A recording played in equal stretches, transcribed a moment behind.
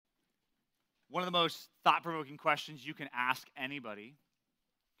One of the most thought-provoking questions you can ask anybody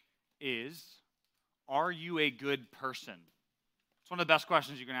is, are you a good person? It's one of the best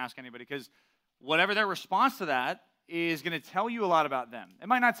questions you can ask anybody, because whatever their response to that is going to tell you a lot about them. It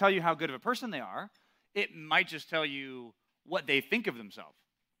might not tell you how good of a person they are. It might just tell you what they think of themselves.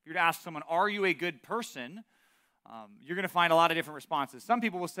 If you were to ask someone, are you a good person? You're going to find a lot of different responses. Some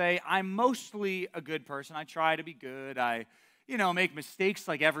people will say, I'm mostly a good person. I try to be good. I, make mistakes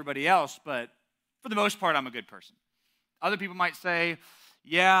like everybody else, but for the most part, I'm a good person. Other people might say,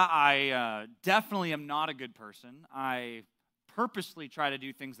 yeah, I definitely am not a good person. I purposely try to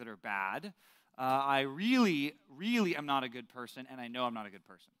do things that are bad. I really, really am not a good person, and I know I'm not a good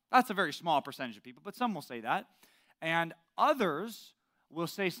person. That's a very small percentage of people, but some will say that. And others will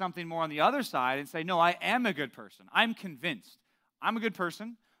say something more on the other side and say, no, I am a good person. I'm convinced I'm a good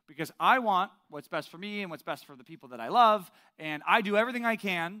person because I want what's best for me and what's best for the people that I love, and I do everything I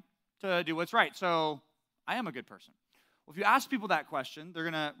can to do what's right. So I am a good person. Well, if you ask people that question, they're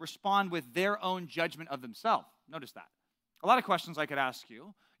going to respond with their own judgment of themselves. Notice that. A lot of questions I could ask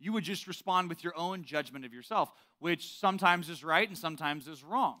you, you would just respond with your own judgment of yourself, which sometimes is right and sometimes is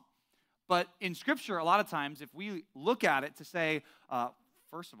wrong. But in Scripture, a lot of times, if we look at it to say,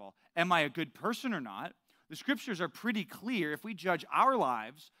 first of all, am I a good person or not, the Scriptures are pretty clear. If we judge our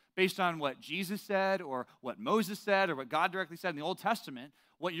lives based on what Jesus said or what Moses said or what God directly said in the Old Testament,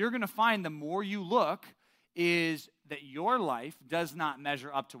 what you're going to find the more you look is that your life does not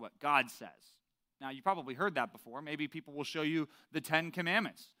measure up to what God says. Now, you probably heard that before. Maybe people will show you the 10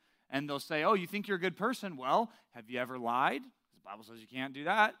 Commandments, and they'll say, oh, you think you're a good person? Well, have you ever lied? The Bible says you can't do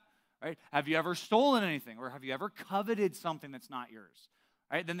that. Right? Have you ever stolen anything? Or have you ever coveted something that's not yours?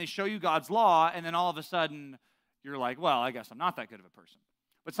 Right? Then they show you God's law, and then all of a sudden, you're like, well, I guess I'm not that good of a person.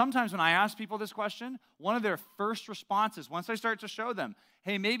 But sometimes when I ask people this question, one of their first responses, once I start to show them,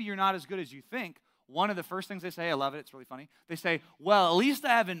 hey, maybe you're not as good as you think, one of the first things they say, I love it, it's really funny, they say, well, at least I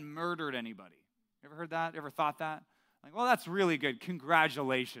haven't murdered anybody. You ever heard that? Ever thought that? Like, well, that's really good.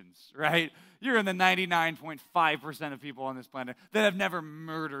 Congratulations, right? You're in the 99.5% of people on this planet that have never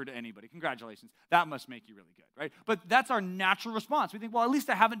murdered anybody. Congratulations. That must make you really good, right? But that's our natural response. We think, well, at least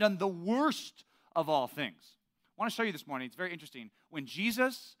I haven't done the worst of all things. I want to show you this morning. It's very interesting. When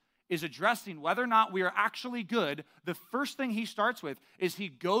Jesus is addressing whether or not we are actually good, the first thing he starts with is he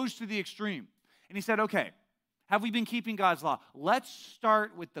goes to the extreme. And he said, okay, have we been keeping God's law? Let's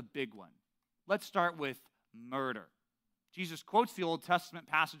start with the big one. Let's start with murder. Jesus quotes the Old Testament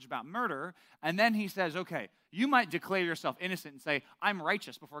passage about murder, and then he says, okay, you might declare yourself innocent and say, I'm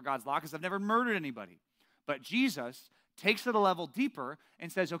righteous before God's law because I've never murdered anybody. But Jesus takes it a level deeper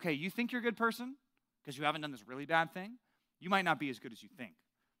and says, okay, you think you're a good person because you haven't done this really bad thing? You might not be as good as you think.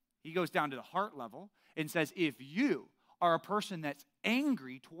 He goes down to the heart level and says, if you are a person that's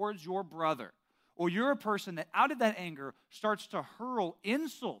angry towards your brother, or you're a person that out of that anger starts to hurl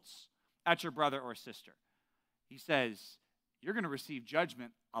insults at your brother or sister, he says, you're going to receive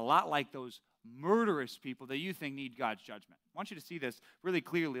judgment a lot like those murderous people that you think need God's judgment. I want you to see this really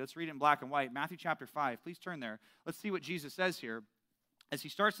clearly. Let's read it in black and white. Matthew chapter 5. Please turn there. Let's see what Jesus says here as he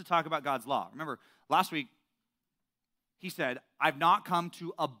starts to talk about God's law. Remember, last week, he said, I've not come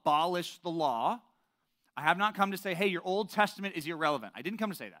to abolish the law. I have not come to say, hey, your Old Testament is irrelevant. I didn't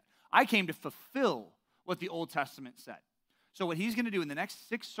come to say that. I came to fulfill what the Old Testament said. So what he's going to do in the next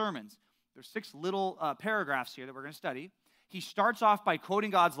 6 sermons, there's 6 little paragraphs here that we're going to study. He starts off by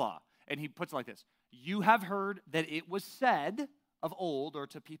quoting God's law, and he puts it like this. You have heard that it was said of old, or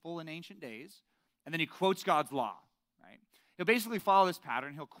to people in ancient days, and then he quotes God's law, right? He'll basically follow this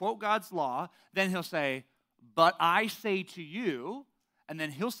pattern. He'll quote God's law, then he'll say, but I say to you, and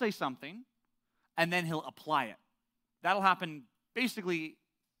then he'll say something, and then he'll apply it. That'll happen basically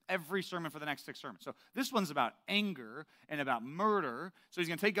every sermon for the next 6 sermons. So this one's about anger and about murder. So he's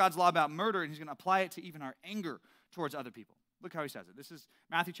going to take God's law about murder, and he's going to apply it to even our anger towards other people. Look how he says it. This is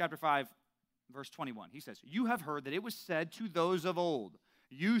Matthew chapter 5, verse 21. He says, you have heard that it was said to those of old,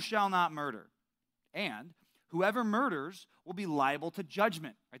 you shall not murder. And whoever murders will be liable to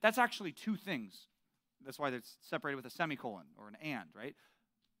judgment. Right? That's actually 2 things. That's why it's separated with a semicolon or an and, right?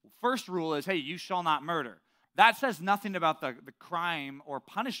 First rule is, hey, you shall not murder. That says nothing about the crime or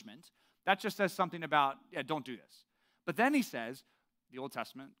punishment. That just says something about, yeah, don't do this. But then he says, the Old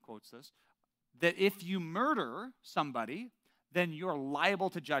Testament quotes this, that if you murder somebody, then you're liable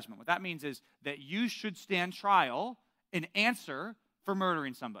to judgment. What that means is that you should stand trial and answer for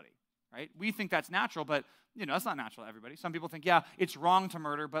murdering somebody, right? We think that's natural, but, that's not natural to everybody. Some people think, yeah, it's wrong to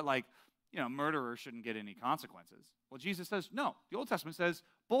murder, but murderers shouldn't get any consequences. Well, Jesus says, no. The Old Testament says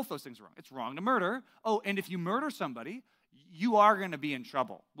both those things are wrong. It's wrong to murder. Oh, and if you murder somebody, you are going to be in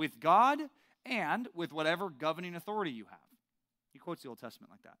trouble with God and with whatever governing authority you have. He quotes the Old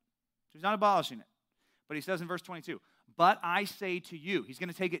Testament like that. So he's not abolishing it. But he says in verse 22, but I say to you, he's going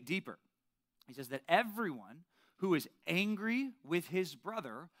to take it deeper. He says that everyone who is angry with his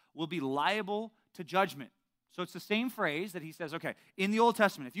brother will be liable to judgment. So it's the same phrase that he says, okay, in the Old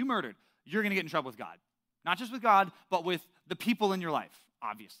Testament, if you murdered, you're going to get in trouble with God. Not just with God, but with the people in your life,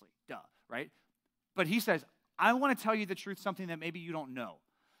 obviously. Duh, right? But he says, I want to tell you the truth, something that maybe you don't know.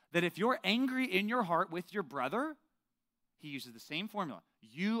 That if you're angry in your heart with your brother, he uses the same formula.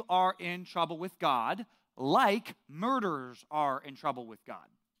 You are in trouble with God like murderers are in trouble with God.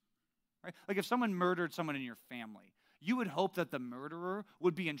 Right? Like if someone murdered someone in your family, you would hope that the murderer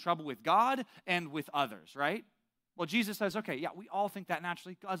would be in trouble with God and with others, right? Well, Jesus says, okay, yeah, we all think that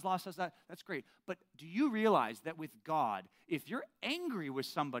naturally. God's law says that. That's great. But do you realize that with God, if you're angry with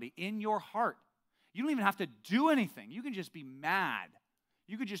somebody in your heart, you don't even have to do anything. You can just be mad.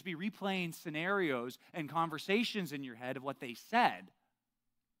 You could just be replaying scenarios and conversations in your head of what they said.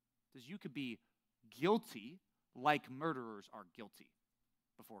 Because you could be guilty like murderers are guilty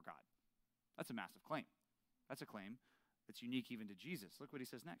before God. That's a massive claim. That's a claim that's unique even to Jesus. Look what he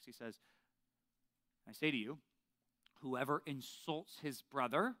says next. He says, I say to you, whoever insults his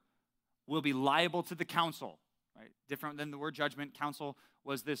brother will be liable to the council. Right? Different than the word judgment. Council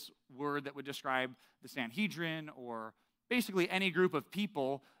was this word that would describe the Sanhedrin or basically any group of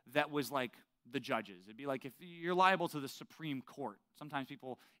people that was like the judges. It'd be like if you're liable to the Supreme Court. Sometimes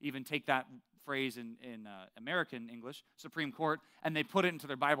people even take that phrase in American English, Supreme Court, and they put it into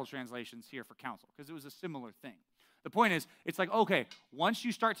their Bible translations here for council because it was a similar thing. The point is, it's like, okay, once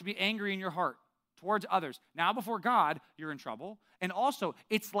you start to be angry in your heart towards others, now before God, you're in trouble. And also,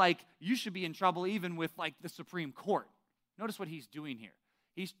 it's like you should be in trouble even with like the Supreme Court. Notice what he's doing here.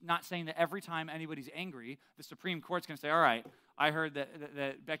 He's not saying that every time anybody's angry, the Supreme Court's going to say, all right, I heard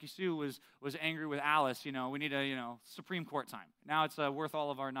that Becky Sue was angry with Alice. You know, we need a Supreme Court time. Now it's worth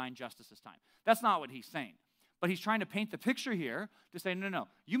all of our 9 justices' time. That's not what he's saying. But he's trying to paint the picture here to say, no,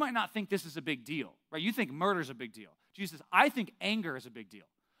 you might not think this is a big deal, right? You think murder is a big deal. Jesus says, I think anger is a big deal.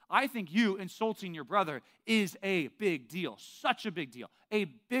 I think you insulting your brother is a big deal, such a big deal, a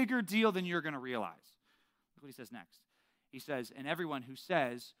bigger deal than you're going to realize. Look what he says next. He says, and everyone who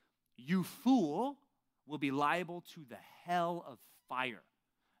says, you fool, will be liable to the hell of fire.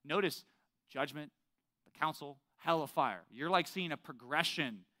 Notice judgment, the council, hell of fire. You're like seeing a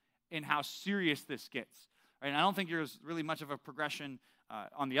progression in how serious this gets. Right? And I don't think there's really much of a progression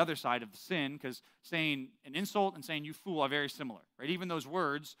on the other side of the sin, because saying an insult and saying you fool are very similar. Right? Even those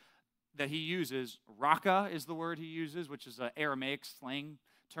words that he uses, raka is the word he uses, which is an Aramaic slang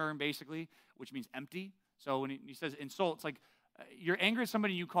term basically, which means empty. So when he says insult, it's like you're angry at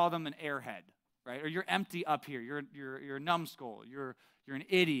somebody, you call them an airhead, right? Or you're empty up here. You're a numbskull. You're an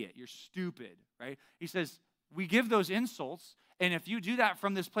idiot. You're stupid, right? He says we give those insults, and if you do that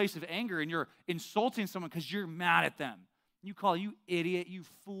from this place of anger and you're insulting someone because you're mad at them, you call you idiot, you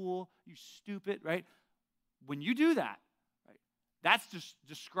fool, you stupid, right? When you do that, right, that's just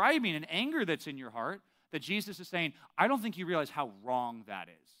describing an anger that's in your heart that Jesus is saying, I don't think you realize how wrong that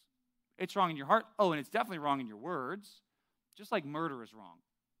is. It's wrong in your heart. Oh, and it's definitely wrong in your words, just like murder is wrong.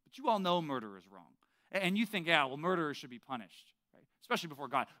 But you all know murder is wrong. And you think, yeah, well, murderers should be punished, right? Especially before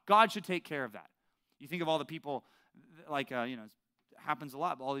God. God should take care of that. You think of all the people, like, it happens a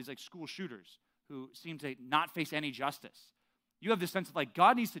lot, but all these, like, school shooters who seem to not face any justice. You have this sense of, like,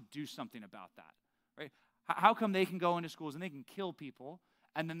 God needs to do something about that, right? How come they can go into schools and they can kill people,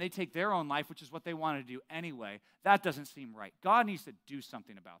 and then they take their own life, which is what they want to do anyway? That doesn't seem right. God needs to do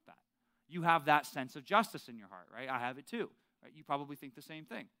something about that. You have that sense of justice in your heart, right? I have it too, right? You probably think the same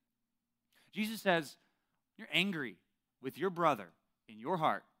thing. Jesus says, you're angry with your brother in your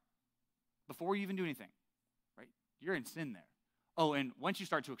heart before you even do anything, right? You're in sin there. Oh, and once you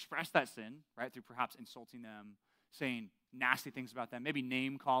start to express that sin, right, through perhaps insulting them, saying nasty things about them, maybe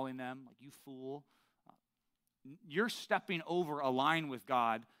name-calling them, like you fool, you're stepping over a line with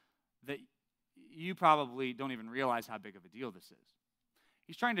God that you probably don't even realize how big of a deal this is.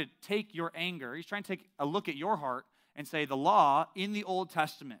 He's trying to take your anger, he's trying to take a look at your heart and say the law in the Old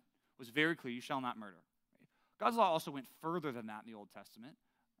Testament was very clear, you shall not murder. God's law also went further than that in the Old Testament.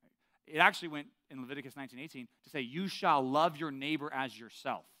 It actually went in Leviticus 19:18 to say you shall love your neighbor as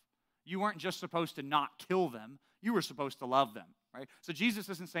yourself. You weren't just supposed to not kill them, you were supposed to love them. Right? So Jesus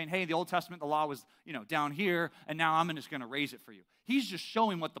isn't saying, hey, in the Old Testament, the law was, down here, and now I'm just going to raise it for you. He's just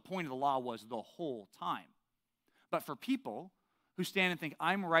showing what the point of the law was the whole time. But for people who stand and think,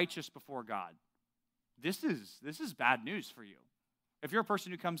 I'm righteous before God, this is bad news for you. If you're a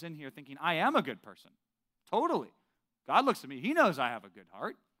person who comes in here thinking, I am a good person, totally. God looks at me, he knows I have a good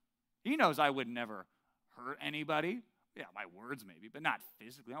heart. He knows I would never hurt anybody. Yeah, my words maybe, but not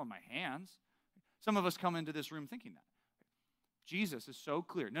physically, not with my hands. Some of us come into this room thinking that. Jesus is so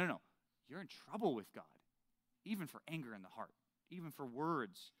clear. No. You're in trouble with God, even for anger in the heart, even for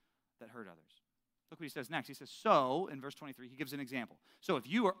words that hurt others. Look what he says next. He says, so, in verse 23, he gives an example. So if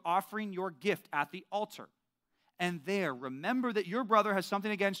you are offering your gift at the altar, and there remember that your brother has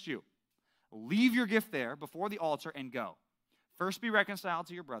something against you, leave your gift there before the altar and go. First be reconciled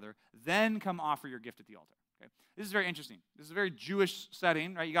to your brother, then come offer your gift at the altar. Okay? This is very interesting. This is a very Jewish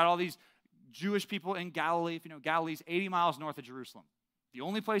setting, right? You got all these Jewish people in Galilee. If you know, Galilee's 80 miles north of Jerusalem. The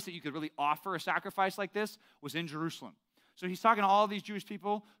only place that you could really offer a sacrifice like this was in Jerusalem. So he's talking to all of these Jewish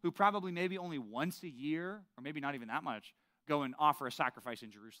people who probably maybe only once a year, or maybe not even that much, go and offer a sacrifice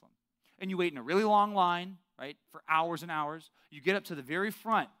in Jerusalem. And you wait in a really long line, right, for hours and hours. You get up to the very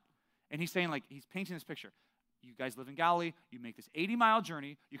front, and he's saying, like, he's painting this picture. You guys live in Galilee, you make this 80-mile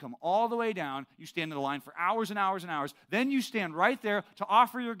journey, you come all the way down, you stand in the line for hours and hours and hours, then you stand right there to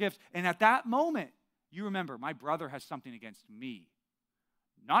offer your gift, and at that moment, you remember, my brother has something against me.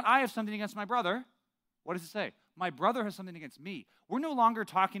 Not I have something against my brother. What does it say? My brother has something against me. We're no longer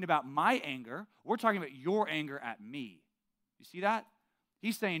talking about my anger. We're talking about your anger at me. You see that?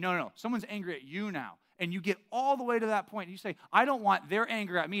 He's saying, no. Someone's angry at you now. And you get all the way to that point. You say, I don't want their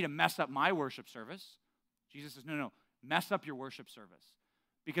anger at me to mess up my worship service. Jesus says, no. Mess up your worship service.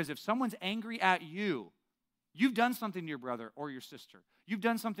 Because if someone's angry at you, you've done something to your brother or your sister. You've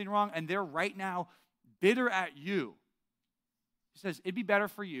done something wrong, and they're right now bitter at you. He says, it'd be better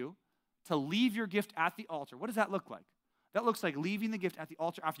for you to leave your gift at the altar. What does that look like? That looks like leaving the gift at the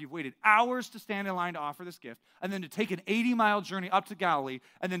altar after you've waited hours to stand in line to offer this gift, and then to take an 80-mile journey up to Galilee,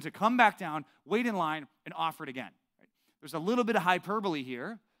 and then to come back down, wait in line, and offer it again. Right? There's a little bit of hyperbole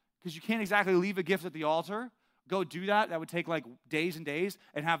here, because you can't exactly leave a gift at the altar. Go do that. That would take like days and days,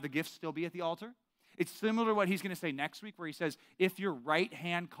 and have the gift still be at the altar. It's similar to what he's going to say next week, where he says, if your right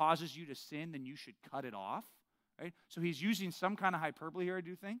hand causes you to sin, then you should cut it off. Right? So he's using some kind of hyperbole here, I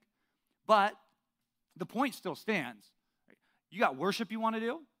do think. But the point still stands. Right? You got worship you want to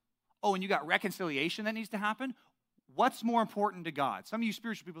do? Oh, and you got reconciliation that needs to happen? What's more important to God? Some of you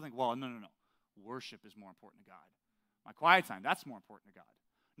spiritual people think, well, no. Worship is more important to God. My quiet time, that's more important to God.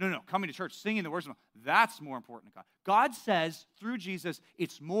 No. Coming to church, singing the worship, that's more important to God. God says, through Jesus,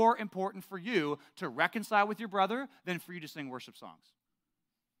 it's more important for you to reconcile with your brother than for you to sing worship songs.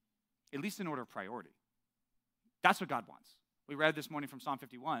 At least in order of priority. That's what God wants. We read this morning from Psalm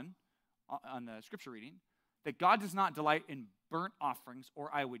 51 on the scripture reading that God does not delight in burnt offerings, or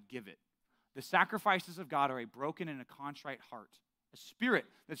I would give it. The sacrifices of God are a broken and a contrite heart, a spirit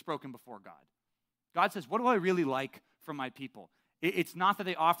that's broken before God. God says, what do I really like from my people? It's not that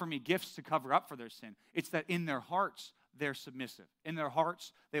they offer me gifts to cover up for their sin. It's that in their hearts, they're submissive. In their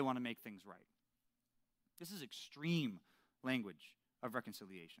hearts, they want to make things right. This is extreme language of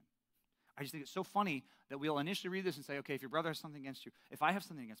reconciliation. I just think it's so funny that we'll initially read this and say, okay, if your brother has something against you, if I have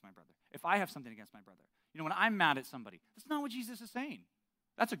something against my brother, if I have something against my brother. You know, when I'm mad at somebody, that's not what Jesus is saying.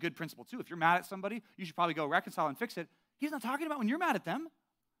 That's a good principle too. If you're mad at somebody, you should probably go reconcile and fix it. He's not talking about when you're mad at them.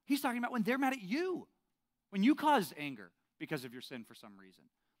 He's talking about when they're mad at you. When you cause anger because of your sin for some reason.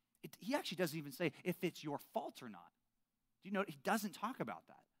 He actually doesn't even say if it's your fault or not. Do you know, he doesn't talk about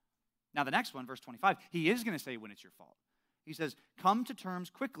that. Now the next one, verse 25, he is going to say when it's your fault. He says, come to terms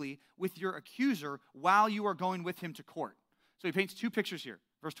quickly with your accuser while you are going with him to court. So he paints two pictures here.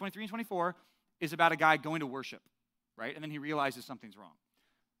 Verse 23 and 24 is about a guy going to worship, right? And then he realizes something's wrong.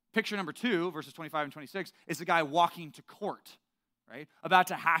 Picture number 2, verses 25 and 26, is the guy walking to court, right? About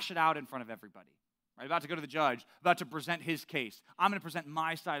to hash it out in front of everybody, right? About to go to the judge, about to present his case. I'm going to present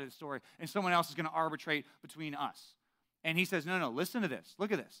my side of the story, and someone else is going to arbitrate between us. And he says, no, listen to this.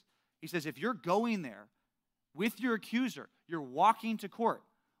 Look at this. He says, if you're going there with your accuser, you're walking to court,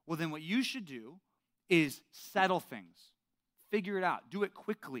 well, then what you should do is settle things. Figure it out. Do it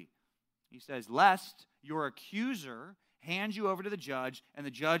quickly. He says, lest your accuser hand you over to the judge and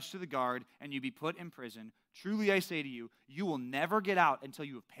the judge to the guard and you be put in prison. Truly I say to you, you will never get out until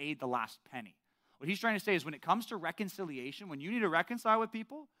you have paid the last penny. What he's trying to say is when it comes to reconciliation, when you need to reconcile with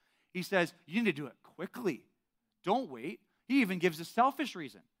people, he says you need to do it quickly. Don't wait. He even gives a selfish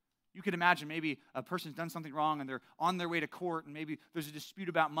reason. You could imagine maybe a person's done something wrong and they're on their way to court and maybe there's a dispute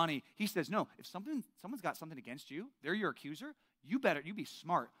about money. He says, no, if someone's got something against you, they're your accuser, you be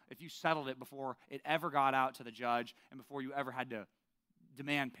smart if you settled it before it ever got out to the judge and before you ever had to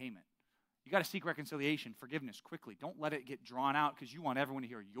demand payment. You got to seek reconciliation, forgiveness quickly. Don't let it get drawn out because you want everyone to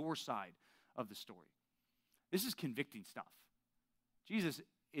hear your side of the story. This is convicting stuff. Jesus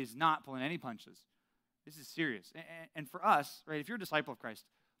is not pulling any punches. This is serious. And for us, right, if you're a disciple of Christ,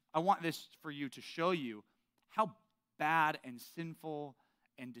 I want this for you to show you how bad and sinful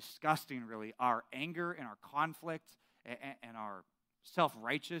and disgusting, really, our anger and our conflict and our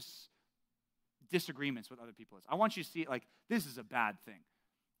self-righteous disagreements with other people is. I want you to see it like this is a bad thing.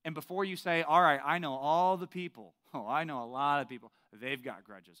 And before you say, all right, I know all the people. Oh, I know a lot of people. They've got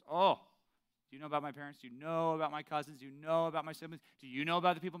grudges. Oh, do you know about my parents? Do you know about my cousins? Do you know about my siblings? Do you know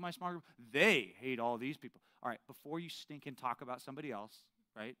about the people in my small group? They hate all these people. All right, before you stink and talk about somebody else,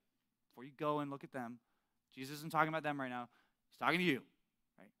 right? Before you go and look at them, Jesus isn't talking about them right now. He's talking to you,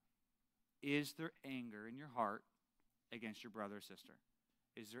 right? Is there anger in your heart against your brother or sister?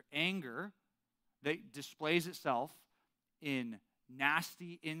 Is there anger that displays itself in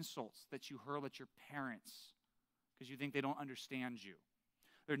nasty insults that you hurl at your parents because you think they don't understand you?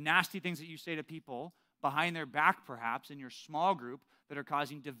 There are nasty things that you say to people behind their back, perhaps, in your small group that are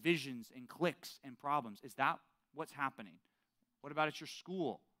causing divisions and cliques and problems. Is that what's happening? What about at your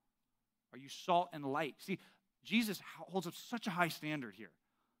school? Are you salt and light? See, Jesus holds up such a high standard here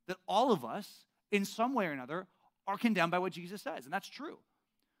that all of us, in some way or another, are condemned by what Jesus says, and that's true.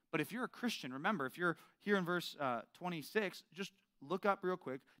 But if you're a Christian, remember, if you're here in verse 26, just look up real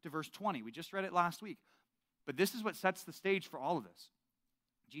quick to verse 20. We just read it last week. But this is what sets the stage for all of this.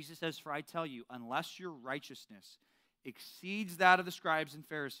 Jesus says, "For I tell you, unless your righteousness exceeds that of the scribes and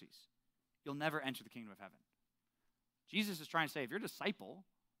Pharisees, you'll never enter the kingdom of heaven." Jesus is trying to say, if you're a disciple,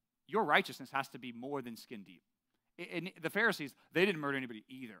 your righteousness has to be more than skin deep. And the Pharisees, they didn't murder anybody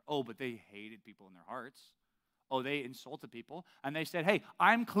either. Oh, but they hated people in their hearts. Oh, they insulted people. And they said, hey,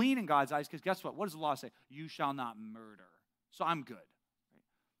 I'm clean in God's eyes because guess what? What does the law say? You shall not murder. So I'm good. Right?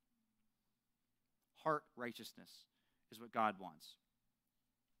 Heart righteousness is what God wants.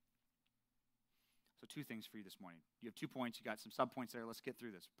 So 2 things for you this morning. You have 2 points. You got some subpoints there. Let's get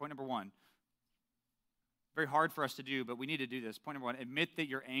through this. Point number 1. Very hard for us to do, but we need to do this. Point number 1, admit that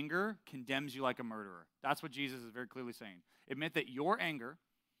your anger condemns you like a murderer. That's what Jesus is very clearly saying. Admit that your anger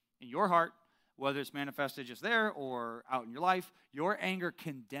in your heart, whether it's manifested just there or out in your life, your anger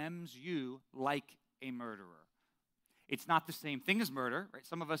condemns you like a murderer. It's not the same thing as murder, right?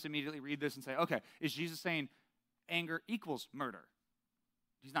 Some of us immediately read this and say, okay, is Jesus saying anger equals murder?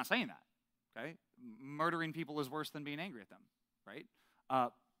 He's not saying that, okay? Murdering people is worse than being angry at them, right?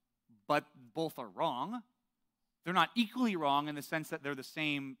 But both are wrong. They're not equally wrong in the sense that they're the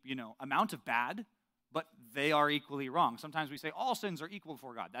same, amount of bad, but they are equally wrong. Sometimes we say all sins are equal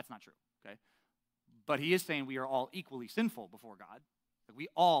before God. That's not true, okay? But he is saying we are all equally sinful before God. Like we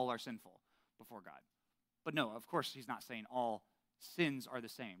all are sinful before God. But no, of course, he's not saying all sins are the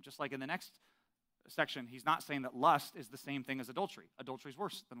same. Just like in the next section, he's not saying that lust is the same thing as adultery. Adultery is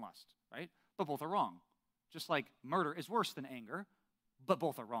worse than lust, right? But both are wrong. Just like murder is worse than anger, but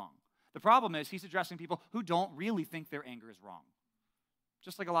both are wrong. The problem is he's addressing people who don't really think their anger is wrong.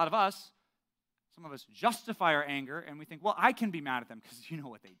 Just like a lot of us, some of us justify our anger and we think, well, I can be mad at them because you know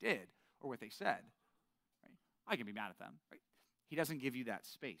what they did or what they said. Right? I can be mad at them. Right? He doesn't give you that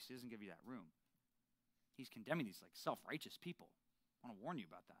space. He doesn't give you that room. He's condemning these like self-righteous people. I want to warn you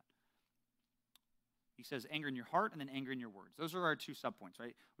about that. He says anger in your heart and then anger in your words. Those are our 2 subpoints,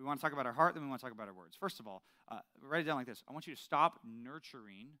 right? We want to talk about our heart, then we want to talk about our words. First of all, write it down like this. I want you to stop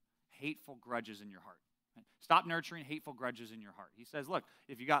nurturing hateful grudges in your heart. Right? Stop nurturing hateful grudges in your heart. He says, look,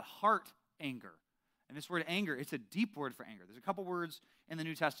 if you got heart anger, and this word anger, it's a deep word for anger. There's a couple words in the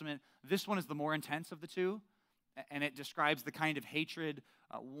New Testament. This one is the more intense of the 2, and it describes the kind of hatred.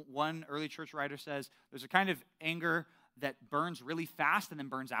 One early church writer says there's a kind of anger that burns really fast and then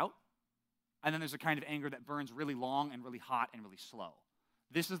burns out. And then there's a kind of anger that burns really long and really hot and really slow.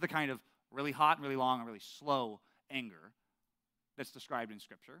 This is the kind of really hot and really long and really slow anger that's described in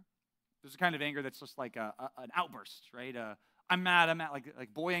Scripture. There's a kind of anger that's just like an outburst, right? I'm mad,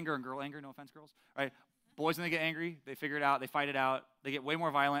 like boy anger and girl anger, no offense, girls, right? Boys, when they get angry, they figure it out, they fight it out, they get way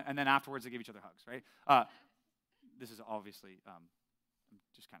more violent, and then afterwards they give each other hugs, right? This is obviously, I'm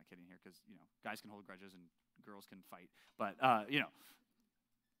just kind of kidding here because, guys can hold grudges and girls can fight, but,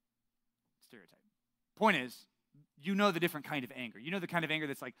 stereotype. Point is, you know the different kind of anger. You know the kind of anger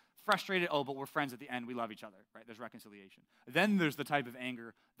that's like frustrated, oh, but we're friends at the end, we love each other, right? There's reconciliation. Then there's the type of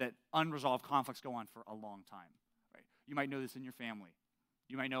anger that unresolved conflicts go on for a long time, right? You might know this in your family.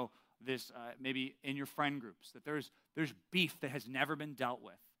 You might know this maybe in your friend groups, that there's beef that has never been dealt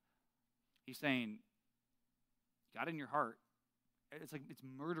with. He's saying, God in your heart, it's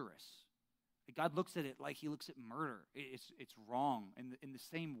murderous. God looks at it like he looks at murder. It's wrong in the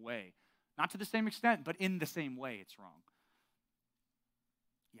same way. Not to the same extent, but in the same way it's wrong.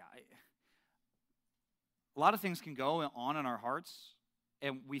 Yeah, a lot of things can go on in our hearts,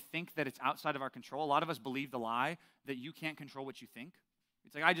 and we think that it's outside of our control. A lot of us believe the lie that you can't control what you think.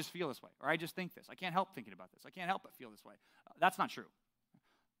 It's like, I just feel this way, or I just think this. I can't help thinking about this. I can't help but feel this way. That's not true.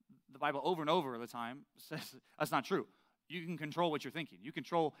 The Bible over and over the time says that's not true. You can control what you're thinking. You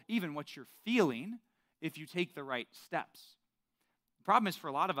control even what you're feeling if you take the right steps. The problem is, for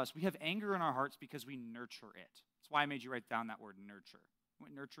a lot of us, we have anger in our hearts because we nurture it. That's why I made you write down that word, nurture.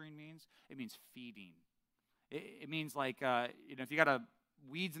 What nurturing means? It means feeding. It means like, if you got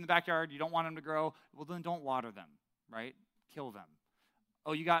weeds in the backyard, you don't want them to grow, well, then don't water them, right? Kill them.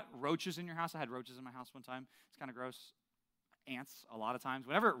 Oh, you got roaches in your house? I had roaches in my house one time. It's kind of gross. Ants, a lot of times.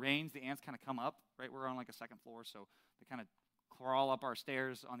 Whenever it rains, the ants kind of come up, right? We're on like a second floor, so they kind of crawl up our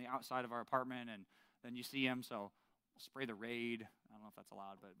stairs on the outside of our apartment, and then you see them, so we'll spray the Raid. I don't know if that's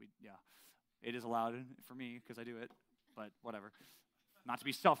allowed, but it is allowed for me because I do it, but whatever. Not to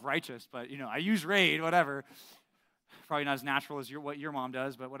be self-righteous, but, I use Raid, whatever. Probably not as natural as what your mom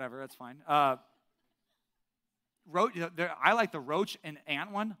does, but whatever, that's fine. I like the roach and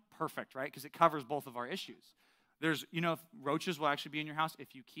ant one, perfect, right? Because it covers both of our issues. There's, if roaches will actually be in your house,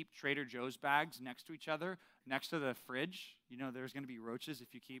 if you keep Trader Joe's bags next to each other, next to the fridge, there's going to be roaches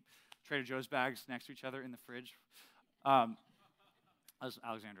if you keep Trader Joe's bags next to each other in the fridge. That's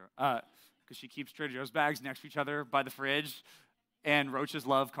Alexandra, because she keeps Trader Joe's bags next to each other by the fridge, and roaches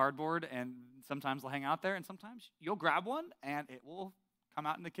love cardboard, and sometimes they'll hang out there, and sometimes you'll grab one, and it will come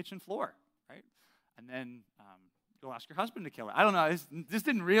out in the kitchen floor, right? And then you'll ask your husband to kill it. I don't know. This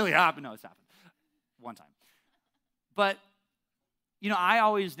didn't really happen. No, it's happened one time. But, I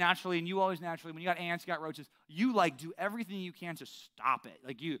always naturally, and you always naturally, when you got ants, you got roaches, you do everything you can to stop it.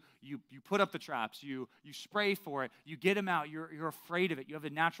 Like you put up the traps, you spray for it, you get them out, you're afraid of it. You have a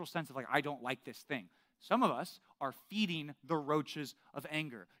natural sense of I don't like this thing. Some of us are feeding the roaches of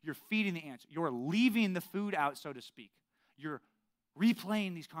anger. You're feeding the ants. You're leaving the food out, so to speak. You're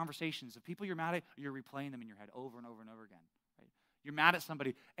replaying these conversations of people you're mad at. You're replaying them in your head over and over and over again. Right? You're mad at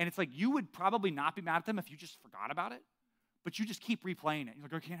somebody, and it's like you would probably not be mad at them if you just forgot about it, but you just keep replaying it. You're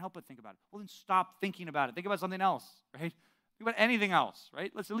like, I can't help but think about it. Well, then stop thinking about it. Think about something else, right? Think about anything else,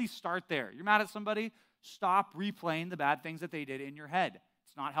 right? Let's at least start there. You're mad at somebody, stop replaying the bad things that they did in your head.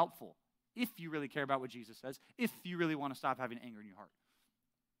 It's not helpful. If you really care about what Jesus says, if you really want to stop having anger in your heart.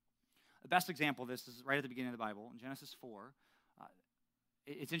 The best example of this is right at the beginning of the Bible, in Genesis 4.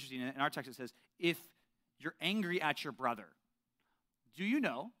 It's interesting. In our text it says, if you're angry at your brother. Do you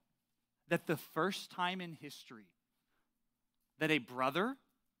know that the first time in history that a brother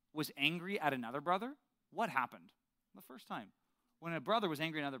was angry at another brother, what happened? The first time. When a brother was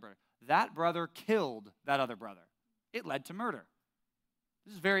angry at another brother, that brother killed that other brother. It led to murder.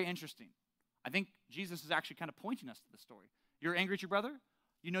 This is very interesting. I think Jesus is actually kind of pointing us to the story. You're angry at your brother?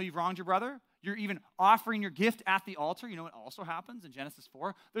 You know you've wronged your brother? You're even offering your gift at the altar. You know what also happens in Genesis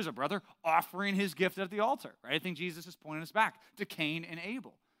 4? There's a brother offering his gift at the altar, right? I think Jesus is pointing us back to Cain and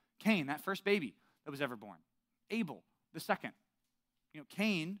Abel. Cain, that first baby that was ever born. Abel, the second.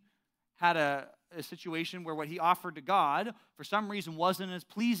 Cain had a situation where what he offered to God, for some reason, wasn't as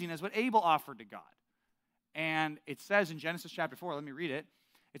pleasing as what Abel offered to God. And it says in Genesis chapter 4, let me read it.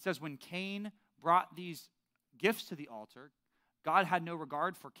 It says, when Cain brought these gifts to the altar, God had no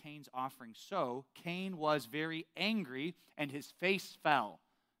regard for Cain's offering. So Cain was very angry, and his face fell,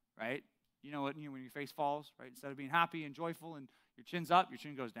 right? You know what, when your face falls, right? Instead of being happy and joyful and your chin's up, your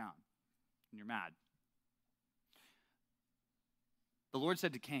chin goes down, and you're mad. The Lord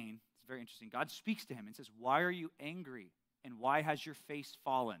said to Cain, it's very interesting, God speaks to him and says, why are you angry, and why has your face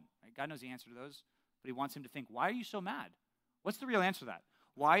fallen? Right? God knows the answer to those, but he wants him to think, why are you so mad? What's the real answer to that?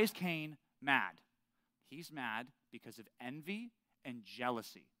 Why is Cain mad? He's mad because of envy and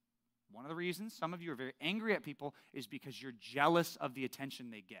jealousy. One of the reasons some of you are very angry at people is because you're jealous of the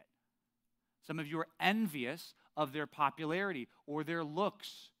attention they get. Some of you are envious of their popularity or their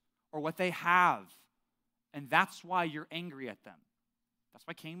looks or what they have. And that's why you're angry at them. That's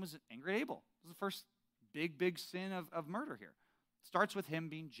why Cain was angry at Abel. This is the first big sin of murder here. It starts with him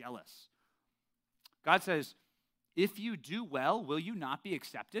being jealous. God says, if you do well, will you not be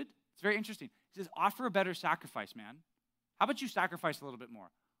accepted? It's very interesting. He says, offer a better sacrifice, man. How about you sacrifice a little bit more?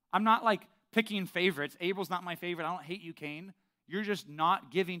 I'm not picking favorites. Abel's not my favorite. I don't hate you, Cain. You're just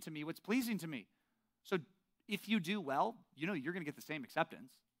not giving to me what's pleasing to me. So if you do well, you're going to get the same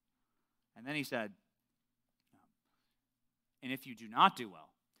acceptance. And then he said, and if you do not do well,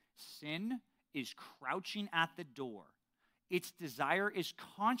 sin is crouching at the door. Its desire is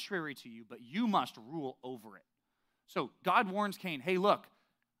contrary to you, but you must rule over it. So God warns Cain, hey, look,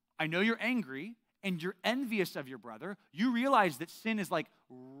 I know you're angry and you're envious of your brother. You realize that sin is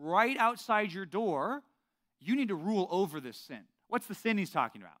right outside your door. You need to rule over this sin. What's the sin he's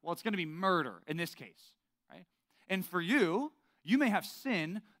talking about? Well, it's going to be murder in this case, right? And for you, You may have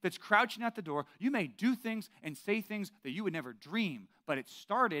sin that's crouching at the door. You may do things and say things that you would never dream, but it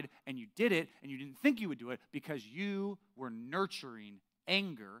started and you did it and you didn't think you would do it because you were nurturing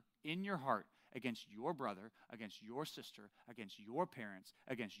anger in your heart against your brother, against your sister, against your parents,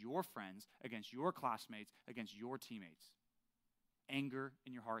 against your friends, against your classmates, against your teammates. Anger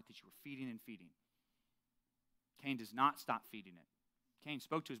in your heart that you were feeding and feeding. Cain does not stop feeding it. Cain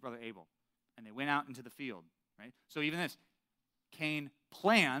spoke to his brother Abel, and they went out into the field, right? So even this, Cain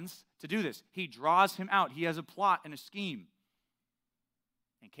plans to do this. He draws him out. He has a plot and a scheme.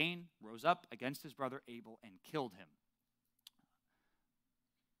 And Cain rose up against his brother Abel and killed him.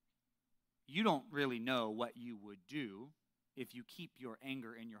 You don't really know what you would do if you keep your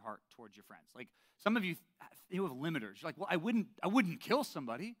anger in your heart towards your friends. Like some of you have limiters. You're like, well, I wouldn't kill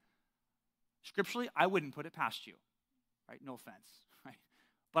somebody. Scripturally, I wouldn't put it past you. Right? No offense, right?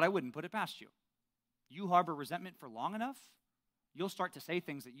 But I wouldn't put it past you. You harbor resentment for long enough, you'll start to say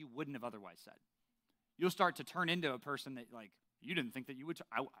things that you wouldn't have otherwise said. You'll start to turn into a person that like you didn't think that you would.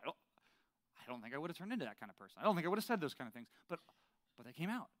 I don't think I would have turned into that kind of person. I don't think I would have said those kind of things. But they came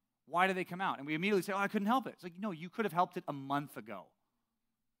out. Why did they come out? And we immediately say, oh, I couldn't help it. It's like, no, you could have helped it a month ago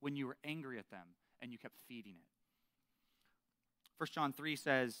when you were angry at them and you kept feeding it. 1 John 3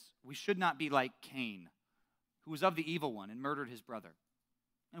 says, we should not be like Cain, who was of the evil one and murdered his brother.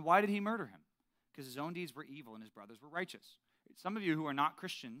 And why did he murder him? Because his own deeds were evil and his brothers were righteous. Some of you who are not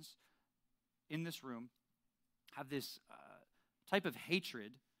Christians in this room have this type of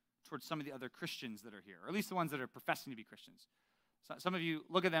hatred towards some of the other Christians that are here, or at least the ones that are professing to be Christians. So some of you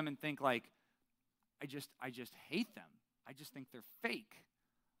look at them and think like, I just hate them. I just think they're fake.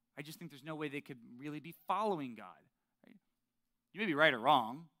 I just think there's no way they could really be following God. Right? You may be right or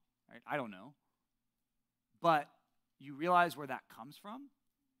wrong. Right? I don't know. But you realize where that comes from?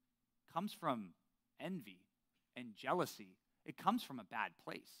 It comes from envy and jealousy. It comes from a bad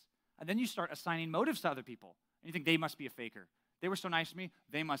place. And then you start assigning motives to other people. And you think they must be a faker. They were so nice to me.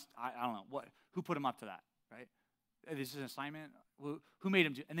 They must, I don't know, who put them up to that, right? This is an assignment. Who made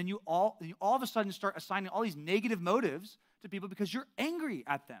him do? And then you all of a sudden start assigning all these negative motives to people because you're angry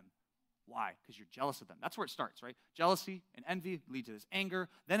at them. Why? Because you're jealous of them. That's where it starts, right? Jealousy and envy lead to this anger.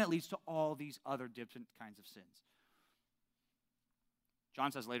 Then it leads to all these other different kinds of sins.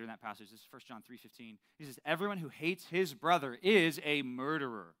 John says later in that passage, this is 1 John 3:15, he says, everyone who hates his brother is a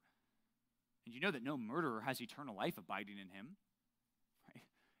murderer. And you know that no murderer has eternal life abiding in him. Right?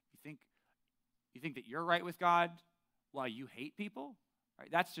 You think that you're right with God while you hate people? Right?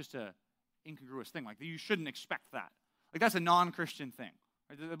 That's just an incongruous thing. Like, you shouldn't expect that. Like, that's a non-Christian thing.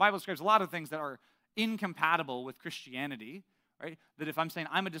 Right? The Bible describes a lot of things that are incompatible with Christianity, right? That if I'm saying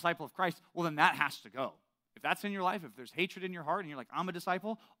I'm a disciple of Christ, well, then that has to go. If that's in your life, if there's hatred in your heart and you're like, I'm a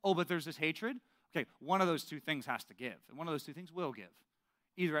disciple, oh, but there's this hatred, okay, one of those two things has to give. And one of those two things will give.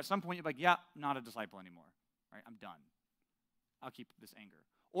 Either at some point you're like, yeah, I'm not a disciple anymore, right? I'm done. I'll keep this anger.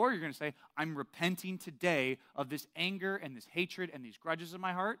 Or you're going to say, I'm repenting today of this anger and this hatred and these grudges in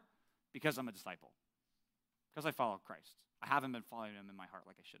my heart because I'm a disciple. Because I follow Christ. I haven't been following him in my heart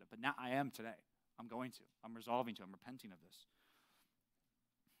like I should have, but now I am today. I'm going to. I'm resolving to. I'm repenting of this.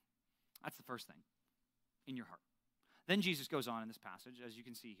 That's the first thing. In your heart. Then Jesus goes on in this passage, as you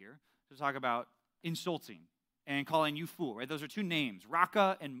can see here, to talk about insulting and calling you fool, right? Those are two names,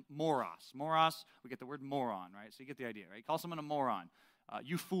 Raka and Moros. Moros, we get the word moron, right? So you get the idea, right? Call someone a moron,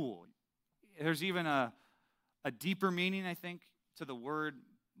 you fool. There's even a deeper meaning, I think, to the word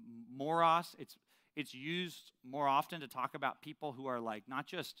moros. It's used more often to talk about people who are like not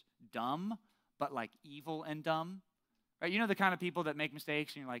just dumb, but like evil and dumb, right? You know the kind of people that make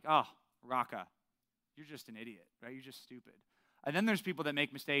mistakes and you're like, oh, Raka. You're just an idiot, right? You're just stupid. And then there's people that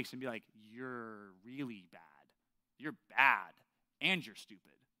make mistakes and be like, you're really bad. You're bad and you're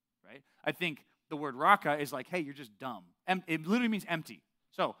stupid, right? I think the word raka is like, hey, you're just dumb. It literally means empty.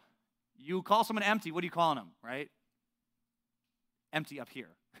 So you call someone empty, what are you calling them, right? Empty up here,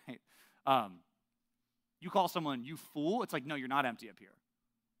 right? You call someone you fool, it's like, no, you're not empty up here.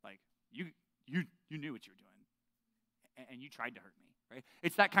 Like, you knew what you were doing and you tried to hurt me, right?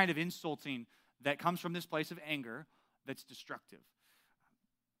 It's that kind of insulting that comes from this place of anger that's destructive.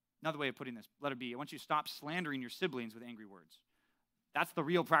 Another way of putting this, letter B, I want you to stop slandering your siblings with angry words. That's the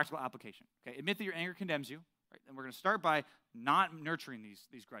real practical application. Okay, admit that your anger condemns you, right? And we're going to start by not nurturing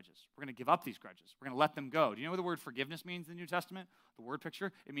these grudges. We're going to give up these grudges. We're going to let them go. Do you know what the word forgiveness means in the New Testament? The word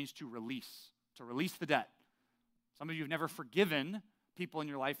picture? It means to release the debt. Some of you have never forgiven people in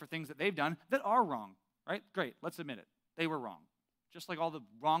your life for things that they've done that are wrong, right? Great, let's admit it. They were wrong. Just like all the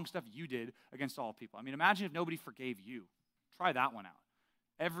wrong stuff you did against all people. I mean, imagine if nobody forgave you. Try that one out.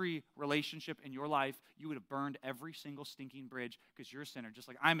 every relationship in your life, you would have burned every single stinking bridge because you're a sinner, just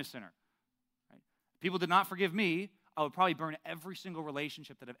like I'm a sinner. Right? If people did not forgive me, I would probably burn every single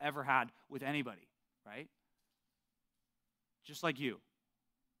relationship that I've ever had with anybody, right? Just like you.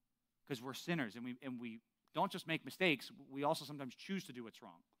 Because we're sinners, and we don't just make mistakes, we also sometimes choose to do what's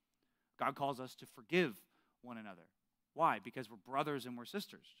wrong. God calls us to forgive one another. Why? Because we're brothers and we're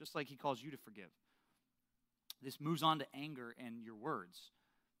sisters, just like he calls you to forgive. This moves on to anger and your words.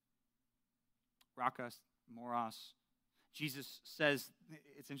 Rakas, moros. Jesus says,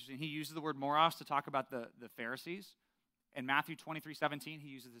 it's interesting, he uses the word moros to talk about the Pharisees. In Matthew 23:17, he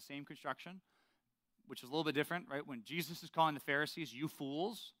uses the same construction, which is a little bit different, right? When Jesus is calling the Pharisees, you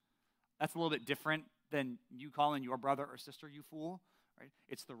fools, that's a little bit different than you calling your brother or sister, you fool, right?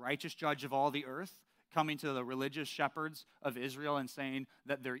 It's the righteous judge of all the earth coming to the religious shepherds of Israel and saying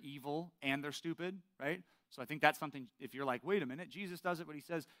that they're evil and they're stupid, right? So I think that's something, if you're like, wait a minute, Jesus does it, but he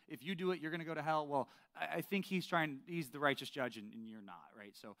says, if you do it, you're going to go to hell. Well, I think he's the righteous judge, and you're not,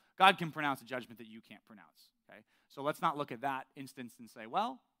 right? So God can pronounce a judgment that you can't pronounce, okay? So let's not look at that instance and say,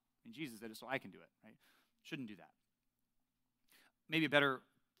 well, and Jesus did it, so I can do it, right? Shouldn't do that. Maybe a better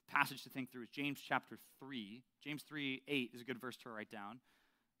passage to think through is James chapter 3. James 3:8 is a good verse to write down.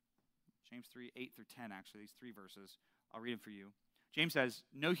 James 3:8 through 10, actually, these three verses. I'll read them for you. James says,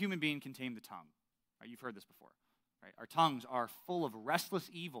 no human being can tame the tongue. Right, you've heard this before. Right? Our tongues are full of restless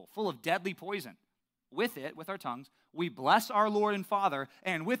evil, full of deadly poison. With our tongues, we bless our Lord and Father,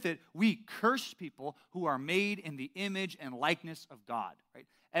 and with it, we curse people who are made in the image and likeness of God. Right?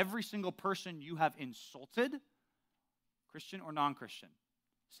 Every single person you have insulted, Christian or non-Christian,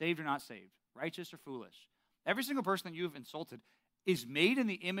 saved or not saved, righteous or foolish, every single person that you have insulted is made in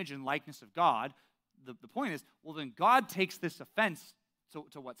the image and likeness of God. The point is, well, then God takes this offense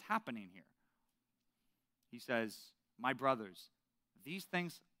to what's happening here. He says, my brothers, these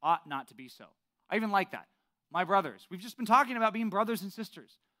things ought not to be so. I even like that. My brothers. We've just been talking about being brothers and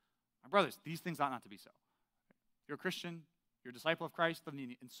sisters. My brothers, these things ought not to be so. You're a Christian, you're a disciple of Christ, then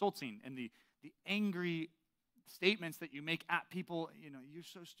the insulting and the angry statements that you make at people, you're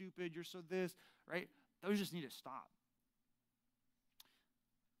so stupid, you're so this, right? Those just need to stop.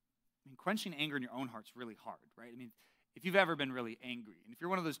 I mean, quenching anger in your own heart's really hard, right? I mean, if you've ever been really angry, and if you're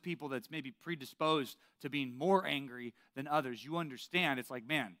one of those people that's maybe predisposed to being more angry than others, you understand it's like,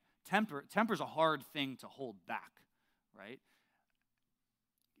 man, temper's a hard thing to hold back, right?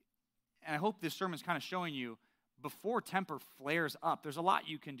 And I hope this sermon's kind of showing you, before temper flares up, there's a lot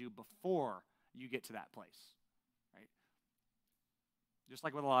you can do before you get to that place, right? Just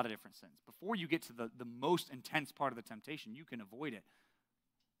like with a lot of different sins. Before you get to the most intense part of the temptation, you can avoid it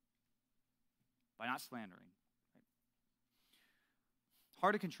by not slandering. Right? It's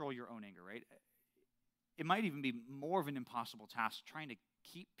hard to control your own anger, right? It might even be more of an impossible task trying to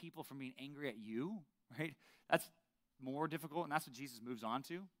keep people from being angry at you, right? That's more difficult, and that's what Jesus moves on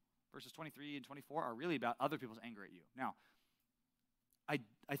to. Verses 23 and 24 are really about other people's anger at you. Now,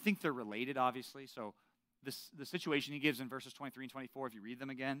 I think they're related, obviously. So the situation he gives in verses 23 and 24, if you read them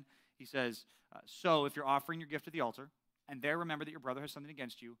again, he says, so if you're offering your gift at the altar, and there remember that your brother has something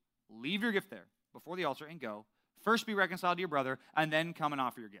against you, leave your gift there before the altar and go. First be reconciled to your brother, and then come and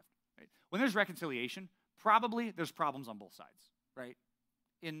offer your gift. Right? When there's reconciliation, probably there's problems on both sides, right?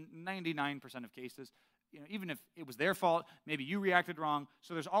 In 99% of cases, even if it was their fault, maybe you reacted wrong,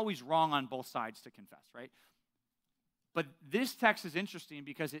 so there's always wrong on both sides to confess, right? But this text is interesting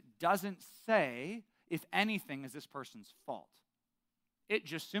because it doesn't say, if anything, is this person's fault. It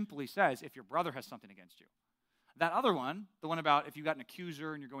just simply says, if your brother has something against you. That other one, the one about if you got an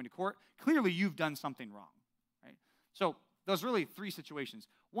accuser and you're going to court, clearly you've done something wrong, right? So there's really three situations.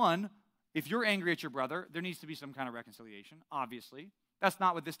 One, if you're angry at your brother, there needs to be some kind of reconciliation, obviously. That's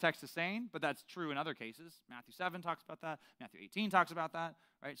not what this text is saying, but that's true in other cases. Matthew 7 talks about that. Matthew 18 talks about that,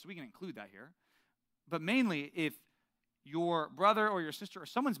 right? So we can include that here. But mainly, if your brother or your sister or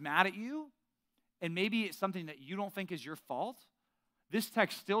someone's mad at you, and maybe it's something that you don't think is your fault, this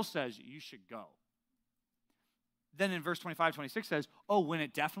text still says you should go. Then in verse 25, 26 says, oh, when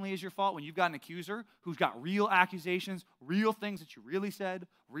it definitely is your fault, when you've got an accuser who's got real accusations, real things that you really said,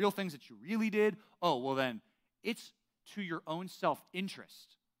 real things that you really did, oh, well then, it's to your own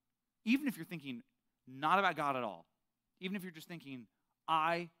self-interest. Even if you're thinking not about God at all, even if you're just thinking,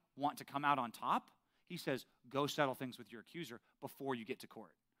 I want to come out on top, he says, go settle things with your accuser before you get to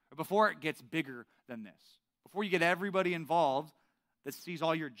court, or before it gets bigger than this. Before you get everybody involved that sees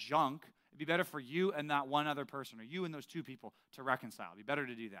all your junk, it'd be better for you and that one other person, or you and those two people, to reconcile. It'd be better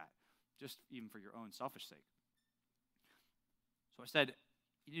to do that, just even for your own selfish sake. So I said,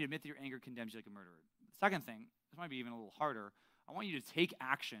 you need to admit that your anger condemns you like a murderer. The second thing, this might be even a little harder, I want you to take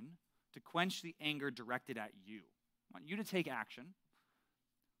action to quench the anger directed at you. I want you to take action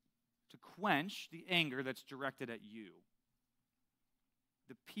to quench the anger that's directed at you.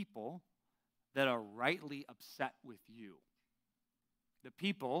 The people that are rightly upset with you. The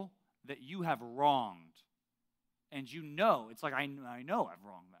people that you have wronged. And you know, it's like, I know I've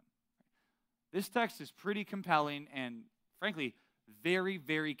wronged them. This text is pretty compelling and, frankly, very,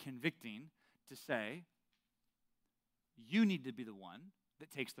 very convicting to say, you need to be the one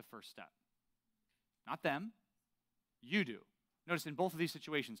that takes the first step. Not them. You do. Notice in both of these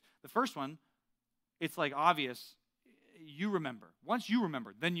situations, the first one, it's like obvious, you remember. Once you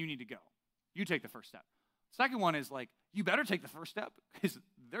remember, then you need to go. You take the first step. Second one is like, you better take the first step because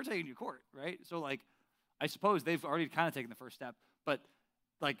they're taking you to court, right? So like, I suppose they've already kind of taken the first step, but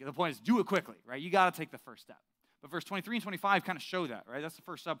like the point is do it quickly, right? You got to take the first step. But verse 23 and 25 kind of show that, right? That's the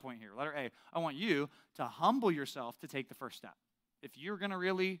first subpoint here. Letter A, I want you to humble yourself to take the first step. If you're going to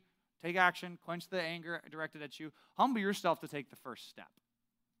really take action, quench the anger directed at you, humble yourself to take the first step.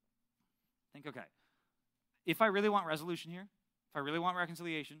 Think, okay, if I really want resolution here, if I really want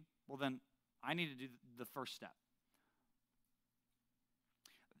reconciliation, well then I need to do the first step.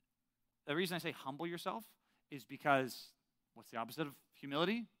 The reason I say humble yourself is because what's the opposite of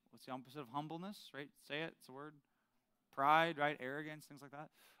humility? What's the opposite of humbleness, right? Say it, it's a word. Pride, right? Arrogance, things like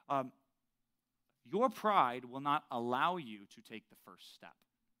that. Your pride will not allow you to take the first step.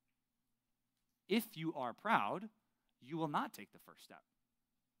 If you are proud, you will not take the first step.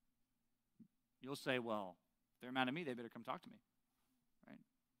 You'll say, well, if they're mad at me, they better come talk to me, right?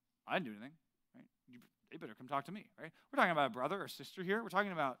 I didn't do anything, right? They better come talk to me, right? We're talking about a brother or sister here. We're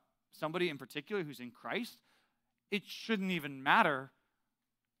talking about somebody in particular who's in Christ. It shouldn't even matter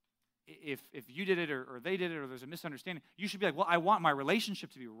if you did it or they did it or there's a misunderstanding. You should be like, well, I want my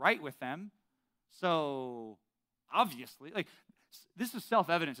relationship to be right with them. So obviously, like this is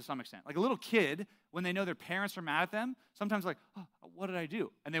self-evident to some extent. Like a little kid, when they know their parents are mad at them, sometimes like, oh, what did I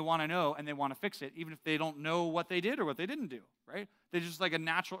do? And they want to know and they want to fix it, even if they don't know what they did or what they didn't do, right? They're just like a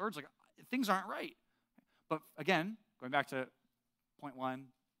natural urge, like things aren't right. But again, going back to point one,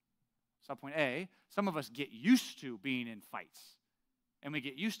 subpoint A, some of us get used to being in fights. And we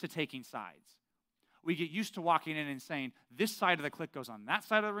get used to taking sides. We get used to walking in and saying, this side of the clique goes on that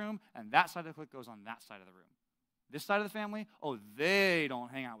side of the room, and that side of the clique goes on that side of the room. This side of the family, oh, they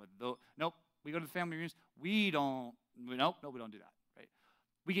don't hang out with those. Nope, we go to the family reunions. We don't do that, right?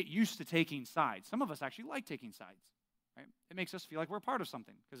 We get used to taking sides. Some of us actually like taking sides, right? It makes us feel like we're part of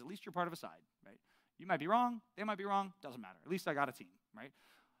something, because at least you're part of a side, right? You might be wrong, they might be wrong, doesn't matter. At least I got a team, right?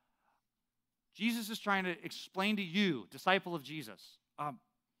 Jesus is trying to explain to you, disciple of Jesus,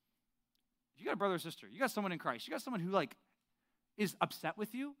 you got a brother or sister, you got someone in Christ, you got someone who like is upset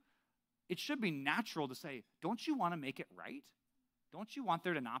with you, it should be natural to say, don't you want to make it right? Don't you want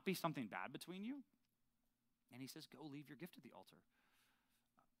there to not be something bad between you? And he says, go leave your gift at the altar.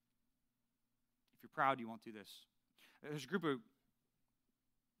 If you're proud, you won't do this. There's a group of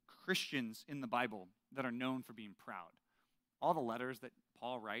Christians in the Bible that are known for being proud. All the letters that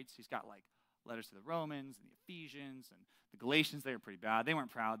Paul writes, he's got like letters to the Romans and the Ephesians and the Galatians, they were pretty bad. They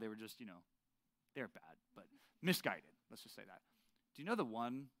weren't proud. They were just, they're bad, but misguided. Let's just say that. Do you know the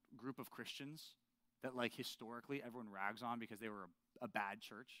one group of Christians that like historically everyone rags on because they were a bad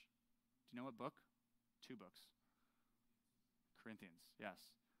church? Do you know what book? 2 books. Corinthians, yes.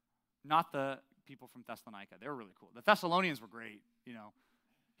 Not the people from Thessalonica. They were really cool. The Thessalonians were great,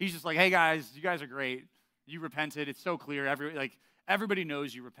 He's just like, hey guys, you guys are great. You repented. It's so clear. Everybody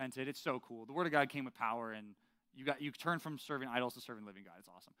knows you repented. It's so cool. The word of God came with power, and you turned from serving idols to serving living God. It's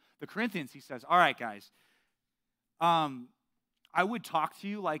awesome. The Corinthians, he says, all right, guys, I would talk to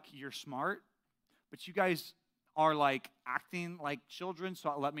you like you're smart, but you guys are like acting like children,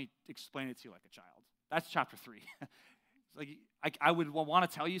 so let me explain it to you like a child. That's chapter 3. It's like I would want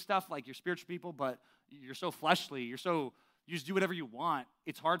to tell you stuff like you're spiritual people, but you're so fleshly. You just do whatever you want.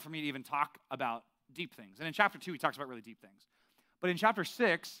 It's hard for me to even talk about deep things. And in chapter 2, he talks about really deep things. But in chapter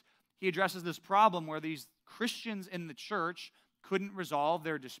 6, he addresses this problem where these Christians in the church couldn't resolve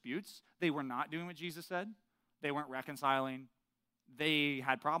their disputes. They were not doing what Jesus said. They weren't reconciling. They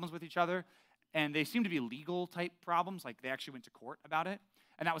had problems with each other. And they seemed to be legal type problems, like they actually went to court about it.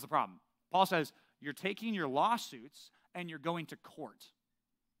 And that was the problem. Paul says, you're taking your lawsuits and you're going to court.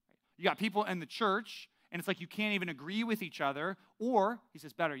 You got people in the church, and it's like you can't even agree with each other. Or, he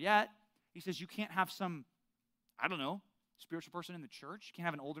says, better yet, he says you can't have some, spiritual person in the church. You can't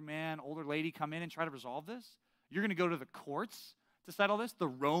have an older man, older lady come in and try to resolve this. You're going to go to the courts to settle this, the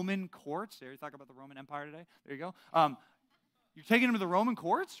Roman courts. There, you talk about the Roman Empire today. There you go. You're taking them to the Roman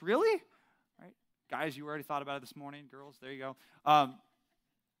courts? Really? Right? Guys, you already thought about it this morning. Girls, there you go.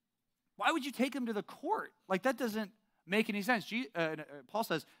 Why would you take them to the court? Like, that doesn't make any sense. Paul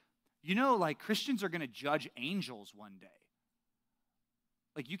says, like Christians are going to judge angels one day.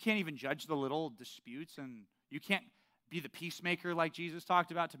 Like, you can't even judge the little disputes, and you can't be the peacemaker like Jesus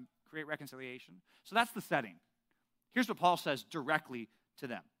talked about to create reconciliation. So that's the setting. Here's what Paul says directly to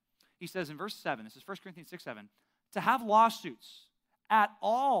them. He says in verse 7, this is 1 Corinthians 6:7, to have lawsuits at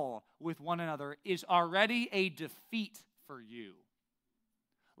all with one another is already a defeat for you.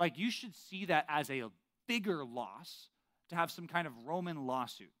 Like, you should see that as a bigger loss to have some kind of Roman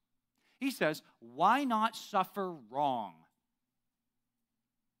lawsuit. He says, why not suffer wrong?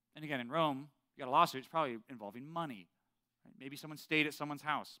 And again, in Rome, you got a lawsuit, it's probably involving money. Right? Maybe someone stayed at someone's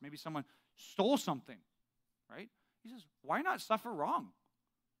house. Maybe someone stole something, right? He says, why not suffer wrong?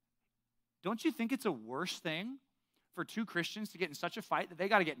 Don't you think it's a worse thing for two Christians to get in such a fight that they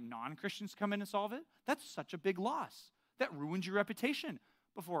got to get non-Christians to come in and solve it? That's such a big loss. That ruins your reputation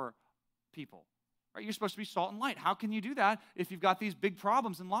before people. Right? You're supposed to be salt and light. How can you do that if you've got these big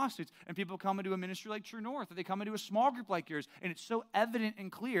problems and lawsuits and people come into a ministry like True North, or they come into a small group like yours, and it's so evident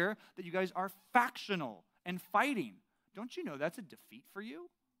and clear that you guys are factional and fighting? Don't you know that's a defeat for you?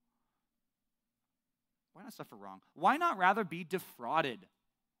 Why not suffer wrong? Why not rather be defrauded?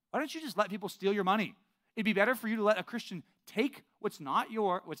 Why don't you just let people steal your money? It'd be better for you to let a Christian take what's not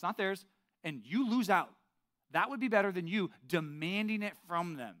theirs, and you lose out. That would be better than you demanding it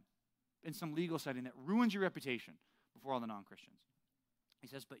from them in some legal setting that ruins your reputation before all the non-Christians. He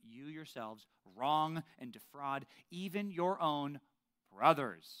says, but you yourselves wrong and defraud even your own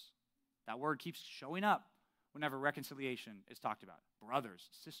brothers. That word keeps showing up whenever reconciliation is talked about. Brothers,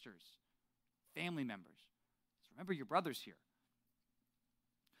 sisters, family members. So remember your brothers here.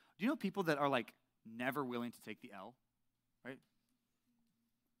 Do you know people that are like never willing to take the L, right?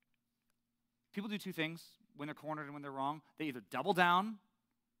 People do two things when they're cornered and when they're wrong. They either double down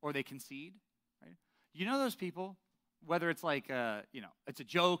or they concede, right? You know those people, whether it's like, it's a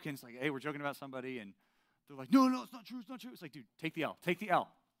joke and it's like, hey, we're joking about somebody, and they're like, no, it's not true, it's not true. It's like, dude, take the L, take the L.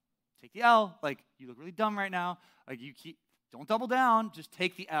 Take the L. Like, you look really dumb right now. Like, don't double down, just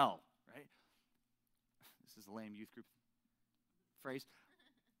take the L, right? This is a lame youth group phrase.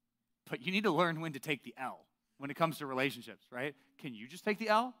 But you need to learn when to take the L when it comes to relationships, right? Can you just take the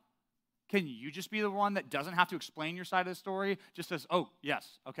L? Can you just be the one that doesn't have to explain your side of the story? Just says, oh,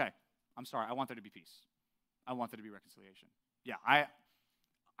 yes, okay, I'm sorry, I want there to be peace. I want there to be reconciliation. Yeah, I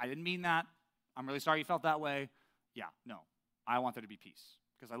didn't mean that. I'm really sorry you felt that way. Yeah, no, I want there to be peace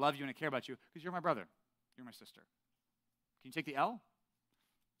because I love you and I care about you because you're my brother. You're my sister. Can you take the L?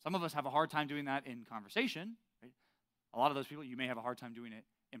 Some of us have a hard time doing that in conversation. Right? A lot of those people, you may have a hard time doing it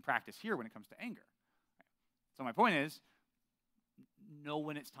in practice here when it comes to anger. Right? So my point is, know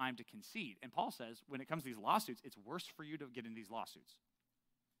when it's time to concede. And Paul says, when it comes to these lawsuits, it's worse for you to get in these lawsuits.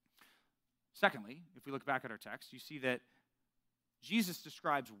 Secondly, if we look back at our text, you see that Jesus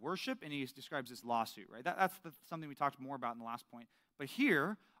describes worship and he describes this lawsuit, right? That's something we talked more about in the last point. But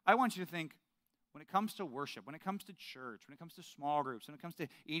here, I want you to think, when it comes to worship, when it comes to church, when it comes to small groups, when it comes to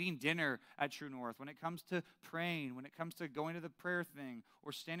eating dinner at True North, when it comes to praying, when it comes to going to the prayer thing,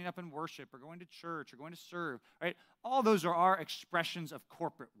 or standing up in worship, or going to church, or going to serve, right? All those are our expressions of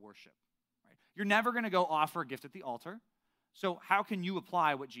corporate worship, right? You're never going to go offer a gift at the altar. So how can you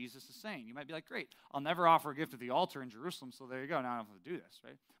apply what Jesus is saying? You might be like, great, I'll never offer a gift at the altar in Jerusalem, so there you go, now I don't have to do this,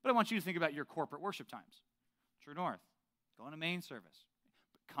 right? But I want you to think about your corporate worship times. True North, going to main service,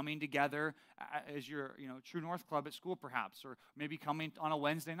 coming together as your True North Club at school perhaps, or maybe coming on a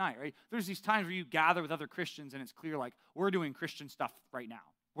Wednesday night, right? There's these times where you gather with other Christians and it's clear like we're doing Christian stuff right now.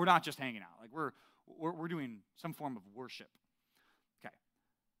 We're not just hanging out. Like we're doing some form of worship. Okay.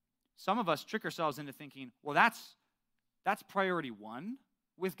 Some of us trick ourselves into thinking, well, that's priority one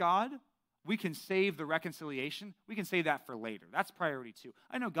with God. We can save the reconciliation. We can save that for later. That's priority two.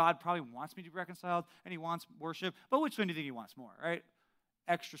 I know God probably wants me to be reconciled and he wants worship, but which one do you think he wants more, right?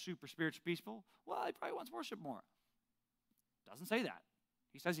 Extra super spiritual peaceful? Well, he probably wants worship more. Doesn't say that.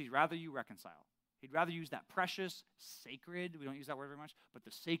 He says he'd rather you reconcile. He'd rather use that precious, sacred, we don't use that word very much, but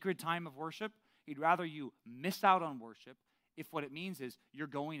the sacred time of worship. He'd rather you miss out on worship if what it means is you're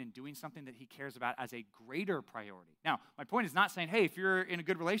going and doing something that he cares about as a greater priority. Now, my point is not saying, hey, if you're in a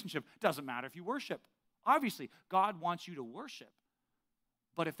good relationship, it doesn't matter if you worship. Obviously, God wants you to worship.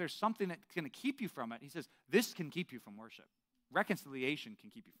 But if there's something that's going to keep you from it, he says, this can keep you from worship. Reconciliation can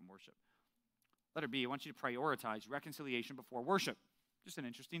keep you from worship. Letter B, I want you to prioritize reconciliation before worship. Just an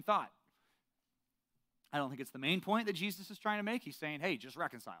interesting thought. I don't think it's the main point that Jesus is trying to make. He's saying, hey, just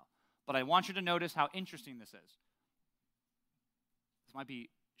reconcile. But I want you to notice how interesting this is. This might be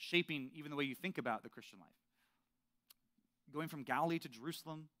shaping even the way you think about the Christian life. Going from Galilee to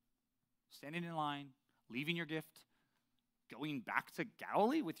Jerusalem, standing in line, leaving your gift, going back to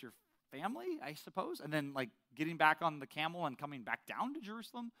Galilee with your family, I suppose, and then like getting back on the camel and coming back down to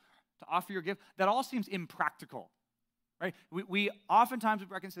Jerusalem to offer your gift. That all seems impractical, right? We oftentimes with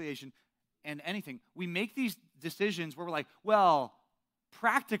reconciliation and anything, we make these decisions where we're like, well,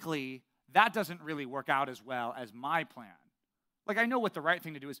 practically, that doesn't really work out as well as my plan. Like, I know what the right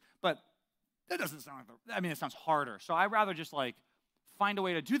thing to do is, but that doesn't sound like it sounds harder. So I'd rather just like find a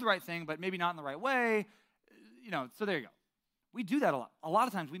way to do the right thing, but maybe not in the right way. So there you go. We do that a lot. A lot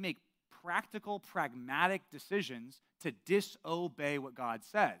of times we make practical, pragmatic decisions to disobey what God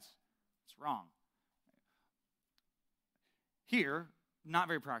says. It's wrong. Here, not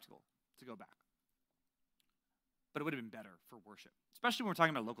very practical to go back. But it would have been better for worship, especially when we're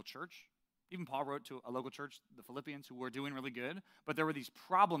talking about a local church. Even Paul wrote to a local church, the Philippians, who were doing really good, but there were these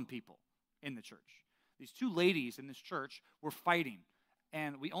problem people in the church. These two ladies in this church were fighting,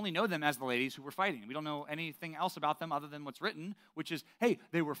 and we only know them as the ladies who were fighting. We don't know anything else about them other than what's written, which is, hey,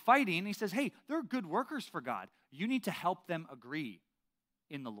 they were fighting, and he says, hey, they're good workers for God. You need to help them agree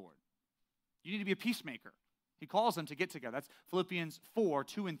in the Lord. You need to be a peacemaker. He calls them to get together. That's Philippians 4,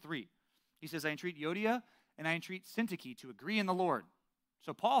 2 and 3. He says, I entreat Euodia and I entreat Syntyche to agree in the Lord.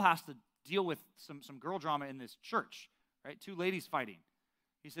 So Paul has to deal with some girl drama in this church, right? Two ladies fighting.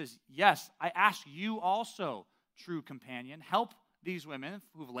 He says, yes, I ask you also, true companion, help these women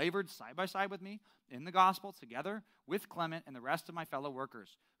who've labored side by side with me in the gospel together with Clement and the rest of my fellow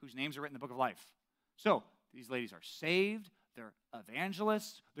workers whose names are written in the book of life. So these ladies are saved, they're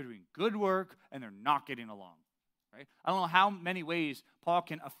evangelists, they're doing good work, and they're not getting along, right? I don't know how many ways Paul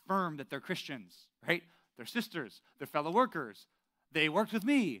can affirm that they're Christians, right? They're sisters, they're fellow workers. They worked with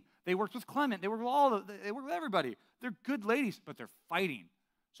me. They worked with Clement. They worked with they worked with everybody. They're good ladies, but they're fighting.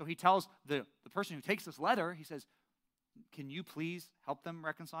 So he tells the person who takes this letter, he says, can you please help them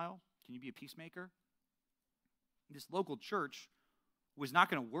reconcile? Can you be a peacemaker? This local church was not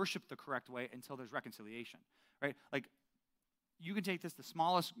going to worship the correct way until there's reconciliation, right? Like, you can take this, the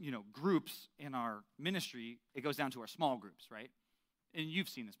smallest, groups in our ministry, it goes down to our small groups, right? And you've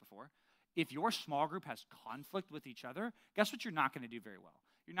seen this before. If your small group has conflict with each other, guess what you're not going to do very well?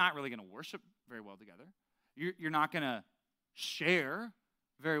 You're not really going to worship very well together. You're not going to share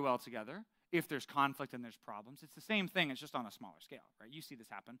very well together if there's conflict and there's problems. It's the same thing, it's just on a smaller scale, right? You see this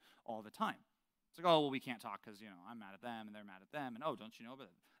happen all the time. It's like, oh, well, we can't talk because, I'm mad at them and they're mad at them. And, oh, don't you know that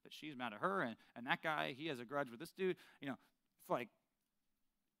she's mad at her and that guy, he has a grudge with this dude. It's like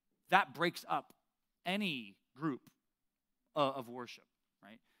that breaks up any group of worship,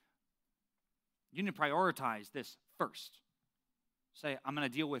 right? You need to prioritize this first. Say, I'm going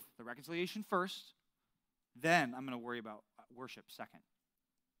to deal with the reconciliation first, then I'm going to worry about worship second.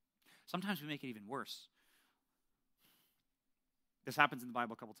 Sometimes we make it even worse. This happens in the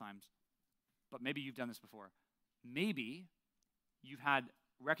Bible a couple times, but maybe you've done this before. Maybe you've had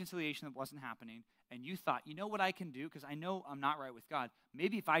reconciliation that wasn't happening, and you thought, you know what I can do, because I know I'm not right with God.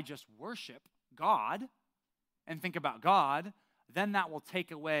 Maybe if I just worship God and think about God, then that will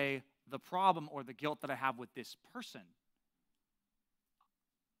take away the problem or the guilt that I have with this person.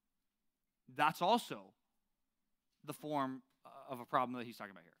 That's also the form of a problem that he's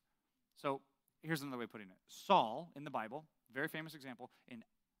talking about here. So here's another way of putting it. Saul, in the Bible, very famous example, in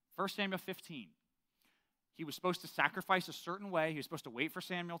 1 Samuel 15, he was supposed to sacrifice a certain way. He was supposed to wait for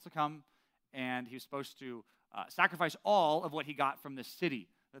Samuel to come, and he was supposed to sacrifice all of what he got from the city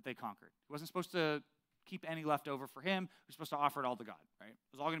that they conquered. He wasn't supposed to keep any left over for him. He was supposed to offer it all to God, right?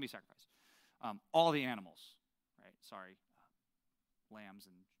 It was all going to be sacrificed. All the animals, right? Lambs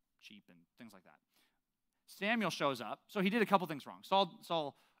and sheep and things like that. Samuel shows up, so he did a couple things wrong.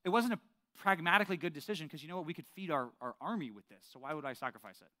 Saul, it wasn't a pragmatically good decision because you know what? We could feed our army with this, so why would I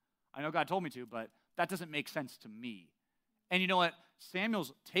sacrifice it? I know God told me to, but that doesn't make sense to me. And you know what?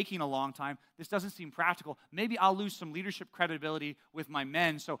 Samuel's taking a long time. This doesn't seem practical. Maybe I'll lose some leadership credibility with my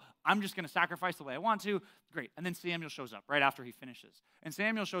men, so I'm just going to sacrifice the way I want to. Great. And then Samuel shows up right after he finishes. And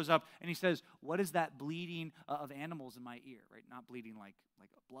Samuel shows up, and he says, what is that bleeding of animals in my ear, right? Not bleeding like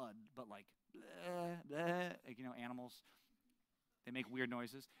blood, but like, bleh, bleh, like, animals. They make weird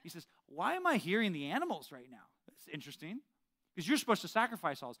noises. He says, why am I hearing the animals right now? That's interesting. Because you're supposed to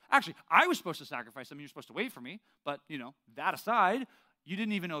sacrifice all this. Actually, I was supposed to sacrifice them. You're supposed to wait for me. But, that aside, you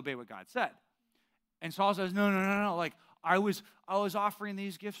didn't even obey what God said. And Saul says, no. Like, I was offering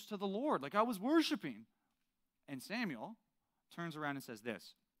these gifts to the Lord. Like, I was worshiping. And Samuel turns around and says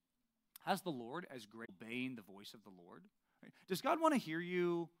this. Has the Lord as great obeying the voice of the Lord? Right? Does God want to hear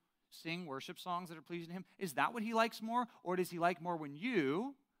you sing worship songs that are pleasing to him? Is that what he likes more? Or does he like more when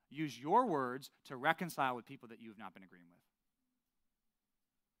you use your words to reconcile with people that you have not been agreeing with?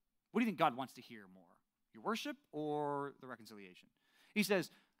 What do you think God wants to hear more? Your worship or the reconciliation? He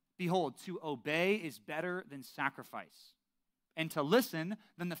says, behold, to obey is better than sacrifice, and to listen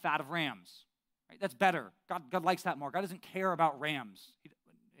than the fat of rams. Right? That's better. God likes that more. God doesn't care about rams. He's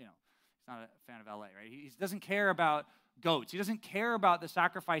not a fan of LA, right? He doesn't care about goats. He doesn't care about the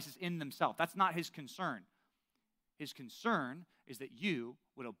sacrifices in themselves. That's not his concern. His concern is that you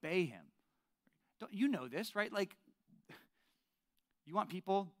would obey him. Don't you know this, right? Like, you want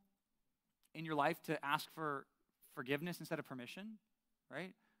people in your life to ask for forgiveness instead of permission,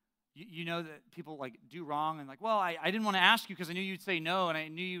 right? You know that people like do wrong and like, well, I didn't want to ask you because I knew you'd say no and I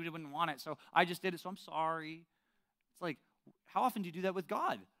knew you wouldn't want it, so I just did it, so I'm sorry. It's like, how often do you do that with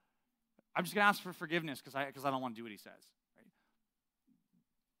God? I'm just going to ask for forgiveness because I don't want to do what he says. Right?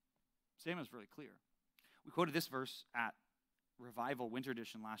 Samuel's really clear. We quoted this verse at Revival Winter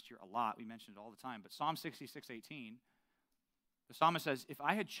Edition last year a lot. We mentioned it all the time. But Psalm 66:18, the psalmist says, if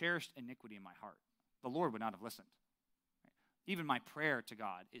I had cherished iniquity in my heart, the Lord would not have listened. Right? Even my prayer to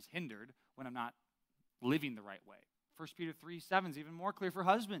God is hindered when I'm not living the right way. 1 Peter 3:7 is even more clear for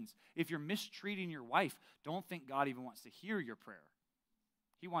husbands. If you're mistreating your wife, don't think God even wants to hear your prayer.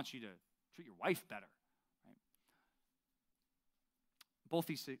 He wants you to treat your wife better. Right? Both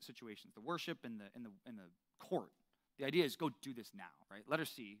these situations, the worship and the court, the idea is go do this now. Right? Letter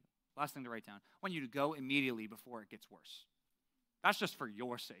C, last thing to write down. I want you to go immediately before it gets worse. That's just for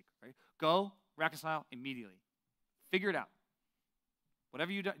your sake. Right? Go reconcile immediately. Figure it out.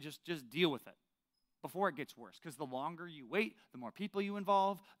 Whatever you do, just deal with it before it gets worse. Because the longer you wait, the more people you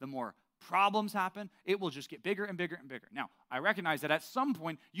involve, the more problems happen. It will just get bigger and bigger and bigger. Now, I recognize that at some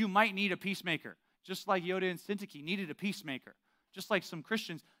point, you might need a peacemaker. Just like Yoda and Syntyche needed a peacemaker. Just like some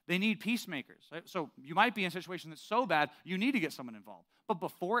Christians, they need peacemakers. Right? So you might be in a situation that's so bad, you need to get someone involved. But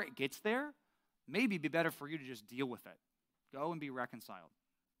before it gets there, maybe it'd be better for you to just deal with it. Go and be reconciled.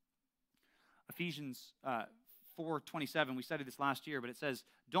 Ephesians 4:27, we studied this last year, but it says,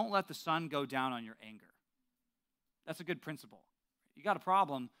 don't let the sun go down on your anger. That's a good principle. You got a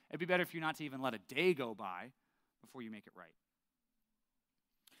problem, it'd be better for you not to even let a day go by before you make it right.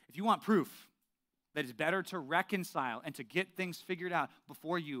 If you want proof that it's better to reconcile and to get things figured out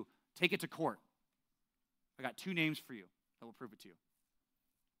before you take it to court, I got two names for you that will prove it to you.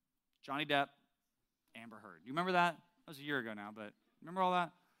 Johnny Depp, Amber Heard. You remember that? That was a year ago now, but remember all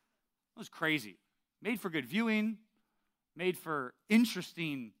that? It was crazy. Made for good viewing, made for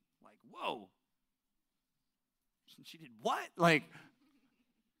interesting, like, whoa. She did what? Like,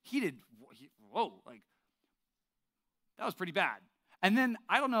 he did, whoa. Like, that was pretty bad. And then,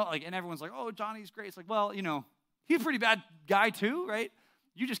 I don't know, like, and everyone's like, oh, Johnny's great. It's like, well, you know, he's a pretty bad guy too, right?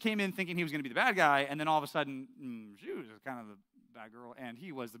 You just came in thinking he was going to be the bad guy, and then all of a sudden, she was kind of the bad girl, and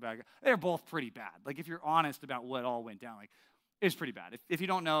he was the bad guy. They're both pretty bad. Like, if you're honest about what all went down, like, it's pretty bad. If you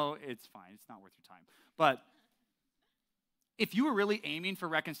don't know, it's fine. It's not worth your time. But if you were really aiming for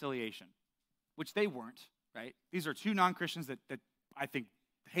reconciliation, which they weren't, right? These are two non-Christians that I think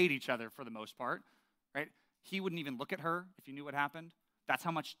hate each other for the most part, right? He wouldn't even look at her if you knew what happened. That's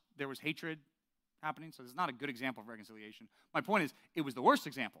how much there was hatred happening. So this is not a good example of reconciliation. My point is, it was the worst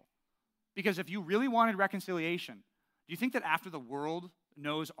example. Because if you really wanted reconciliation, do you think that after the world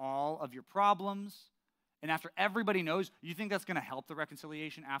knows all of your problems, and after everybody knows, you think that's going to help the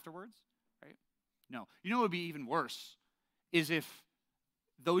reconciliation afterwards? Right? No. You know what would be even worse is if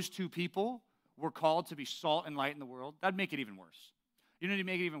those two people were called to be salt and light in the world. That'd make it even worse. You know what would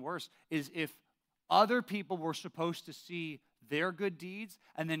make it even worse is if other people were supposed to see their good deeds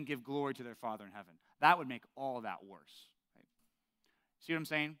and then give glory to their Father in heaven. That would make all of that worse. Right? See what I'm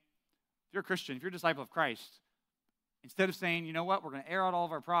saying? If you're a Christian, if you're a disciple of Christ, instead of saying, you know what, we're going to air out all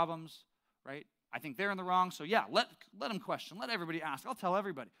of our problems, right? I think they're in the wrong, so yeah, let them question. Let everybody ask. I'll tell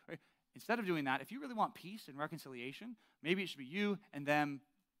everybody. Right? Instead of doing that, if you really want peace and reconciliation, maybe it should be you and them.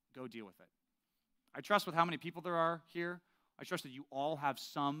 Go deal with it. I trust with how many people there are here, I trust that you all have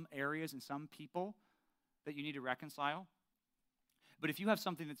some areas and some people that you need to reconcile. But if you have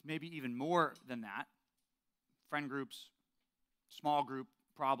something that's maybe even more than that, friend groups, small group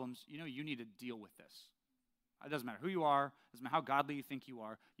problems, you need to deal with this. It doesn't matter who you are, it doesn't matter how godly you think you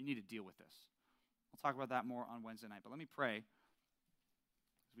are, you need to deal with this. We'll talk about that more on Wednesday night. But let me pray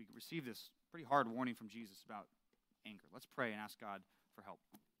as we receive this pretty hard warning from Jesus about anger. Let's pray and ask God for help.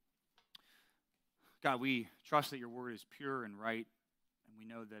 God, we trust that your word is pure and right, and we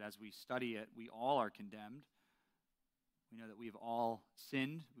know that as we study it, we all are condemned. We know that we've all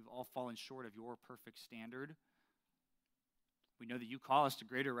sinned. We've all fallen short of your perfect standard. We know that you call us to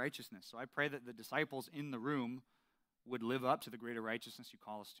greater righteousness. So I pray that the disciples in the room would live up to the greater righteousness you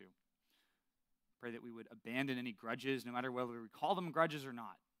call us to. Pray that we would abandon any grudges, no matter whether we call them grudges or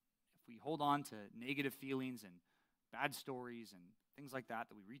not. If we hold on to negative feelings and bad stories and things like that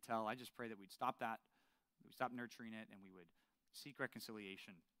we retell, I just pray that we'd stop that, we'd stop nurturing it, and we would seek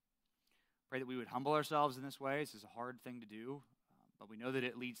reconciliation. Pray that we would humble ourselves in this way. This is a hard thing to do, but we know that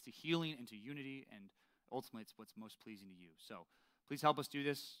it leads to healing and to unity, and ultimately it's what's most pleasing to you. So please help us do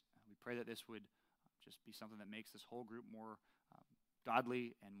this. We pray that this would just be something that makes this whole group more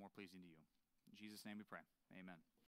godly and more pleasing to you. In Jesus' name we pray. Amen.